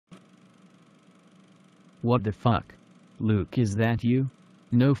What the fuck? Luke, is that you?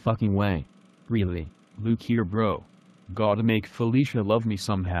 No fucking way. Really, Luke here, bro. Gotta make Felicia love me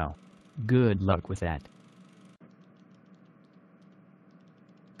somehow. Good luck with that.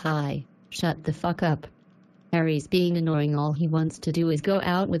 Hi, shut the fuck up. Harry's being annoying. All he wants to do is go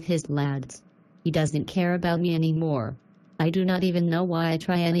out with his lads. He doesn't care about me anymore. I do not even know why I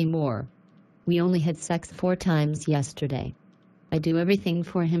try anymore. We only had sex 4 times yesterday. I do everything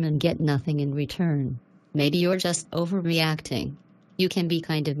for him and get nothing in return. Maybe you're just overreacting. You can be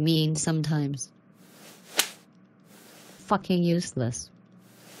kind of mean sometimes. Fucking useless.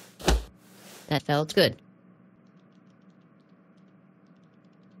 That felt good.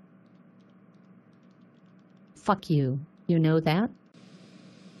 Fuck you, you know that?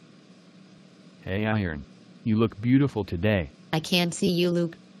 Hey Iron. You look beautiful today. I can't see you,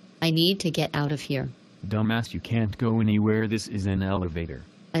 Luke. I need to get out of here. Dumbass, you can't go anywhere, this is an elevator.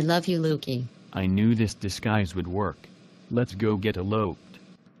 I love you, Lukey. I knew this disguise would work. Let's go get eloped.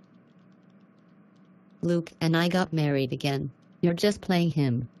 Luke and I got married again. You're just playing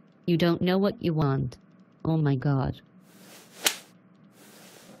him. You don't know what you want. Oh my god.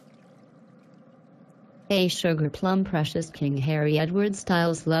 Hey sugar plum precious King Harry Edward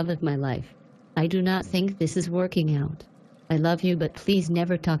Styles, love of my life. I do not think this is working out. I love you, but please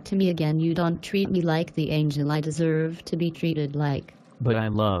never talk to me again. You don't treat me like the angel I deserve to be treated like. But I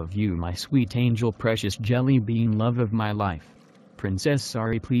love you, my sweet angel, precious jelly bean, love of my life. Princess,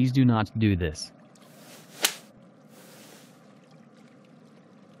 sorry, please do not do this.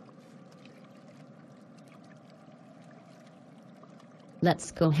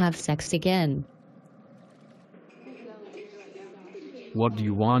 Let's go have sex again. What do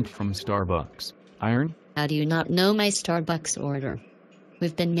you want from Starbucks, Iron? How do you not know my Starbucks order?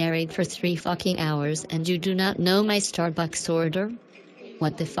 We've been married for 3 fucking hours and you do not know my Starbucks order?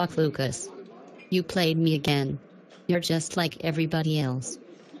 What the fuck, Lucas? You played me again. You're just like everybody else.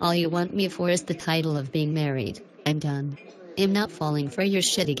 All you want me for is the title of being married. I'm done. I'm not falling for your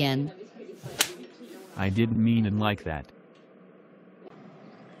shit again. I didn't mean it like that.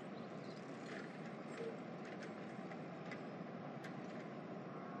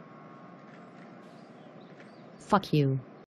 Fuck you.